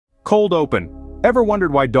Cold open. Ever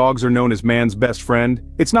wondered why dogs are known as man's best friend?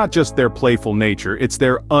 It's not just their playful nature, it's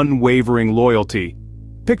their unwavering loyalty.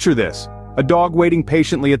 Picture this: a dog waiting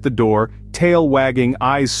patiently at the door, tail wagging,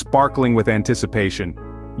 eyes sparkling with anticipation.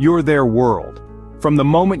 You're their world. From the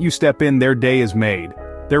moment you step in, their day is made.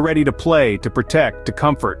 They're ready to play, to protect, to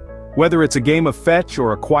comfort. Whether it's a game of fetch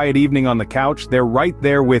or a quiet evening on the couch, they're right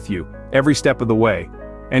there with you, every step of the way.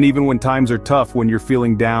 And even when times are tough, when you're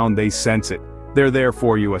feeling down, they sense it. They're there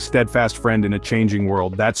for you, a steadfast friend in a changing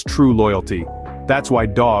world. That's true loyalty. That's why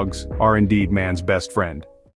dogs are indeed man's best friend.